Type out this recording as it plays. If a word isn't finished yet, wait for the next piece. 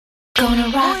Gonna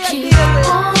rock you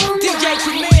all DJ night.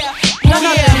 Premier, none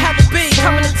other than Heather B,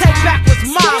 coming to take back what's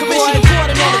mine, boy.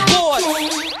 Gordon on the board,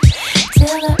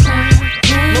 Till the early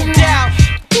no doubt.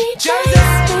 DJ Jersey,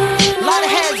 spin a lot of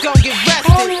heads gon' get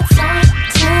Hold rested, it tight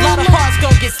a lot of hearts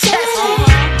gon' get tested,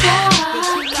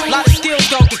 a lot of skills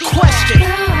gon' get questioned.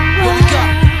 Here we go.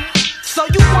 So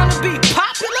you wanna be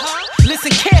popular?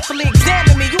 Listen carefully,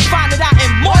 examine me. You find it out in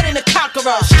more than a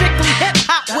conqueror. Strictly hip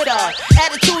hop with a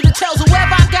attitude that tells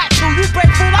whoever I got to. You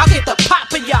break fool, I'll get the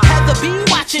poppin' y'all. Heather B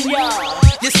watching y'all.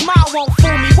 Your smile won't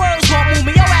fool me, words won't move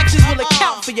me. Your actions will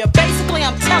account for you. Basically,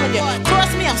 I'm telling you,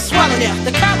 cross me, I'm swelling you.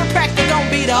 The chiropractor gon'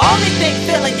 be the only thing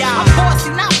filling y'all. I'm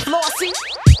horsey, not flossy.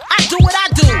 I do what I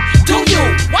do. Do you?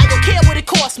 Why you care what it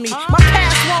cost me? My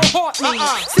past won't haunt me.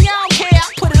 See, I don't care. I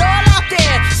put it all out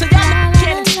there, so y'all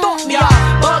can't extort me out,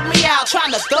 bug me out,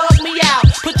 trying to thug me out.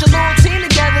 Put your little team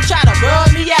together, try to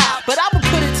rub me out. But I will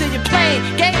put it to your plane.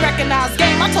 Game recognized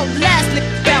game. I told the last nigga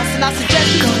bounce, and I suggest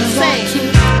you do the same.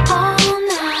 all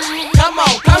night. Come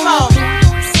on, come on.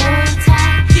 So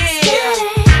tight. Yeah.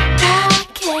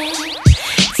 Rockin'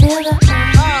 till the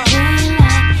early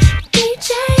light. DJ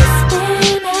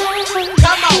spinning.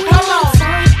 Come on, come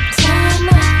on.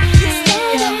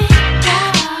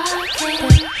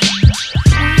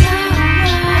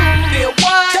 Feel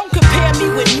what? Don't compare me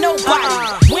with nobody.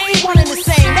 We ain't one and the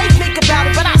same. They think about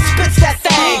it, but I spits that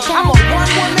thing. I'm a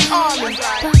one-woman army.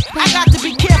 I got to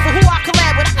be careful who I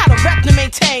collab with. I got a rep to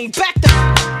maintain. Back to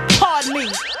pardon me.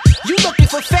 You looking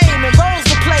for fame and roles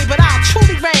to play, but I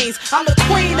truly reigns. I'm the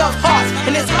queen of hearts,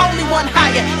 and there's only one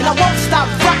higher. And I won't stop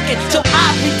rocking till I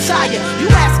retire. You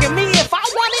asking me if I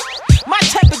want it? My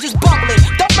temperature's bubbling.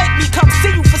 Don't make me come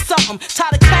see you for something.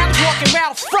 Tired of clowns walking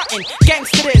around frontin'.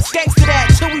 Gangsta this, gangsta that,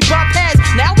 till we bump heads.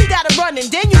 Now we gotta run, and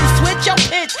then you switch your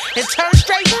pitch and turn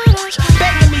straight.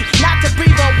 Begging me not to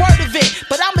breathe a word of it,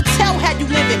 but I'ma tell how you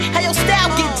live it, how your style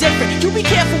get different. You be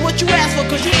careful what you ask for,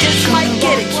 cause you just might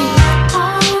get it.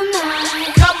 All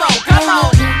night. Come on, come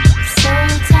on. So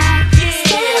tight.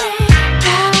 Yeah.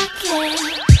 Rockin'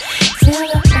 till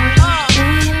the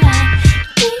early light.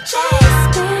 DJ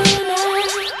spinning.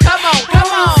 Come on,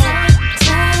 come on.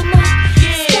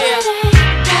 Yeah.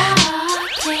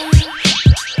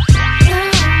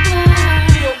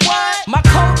 Feel what? My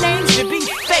code name should be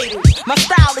fatal. My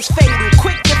style is fatal,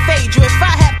 quick to fade you. If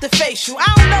I have to face you, I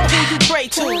don't know who you pray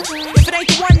to. If it ain't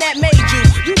the one that made you,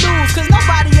 you lose, cause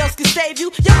nobody else can save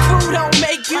you. Your crew don't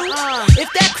make you. If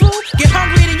that crew get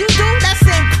hungrier than you do, that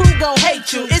same crew gon'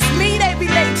 hate you. It's me they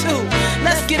relate to.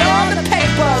 Let's get all the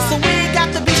paper, so we ain't got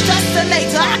to be stressed till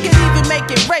later. I can even make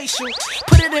it racial.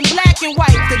 Put it in black and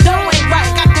white. The dough ain't right,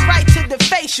 got the right to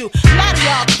deface you. A lot of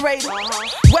y'all cradle,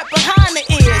 wet behind the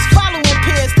ears, following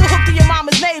peers, still hooked to your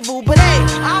mama's navel. But hey,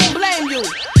 I don't blame you.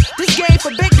 This game for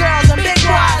big girls and big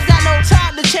boys. Got no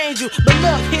time to change you. But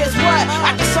look, here's what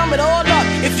I can sum it all up.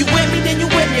 If you with me, then you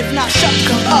with me. If not, shut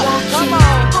up. Come on,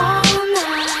 All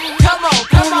night. come on,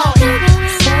 come on.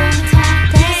 So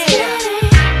tight. Yeah.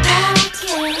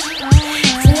 Rockin'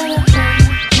 till the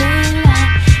early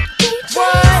light. DJ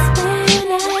What?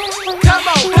 spinning. Come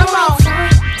on, come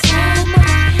on.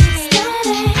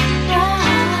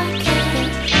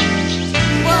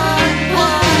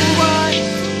 What?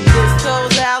 This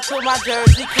goes out to my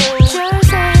Jersey crew.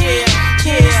 Yeah,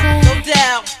 yeah, no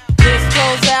doubt. This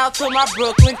goes out to my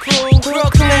Brooklyn crew.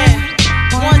 Brooklyn,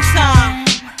 one time.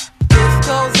 This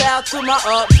goes out to my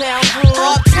Uptown crew.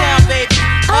 Uptown, baby.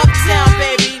 Uptown,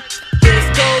 baby. This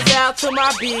goes out to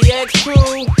my BX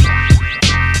crew.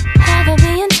 Heather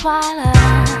B and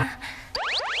Twilight.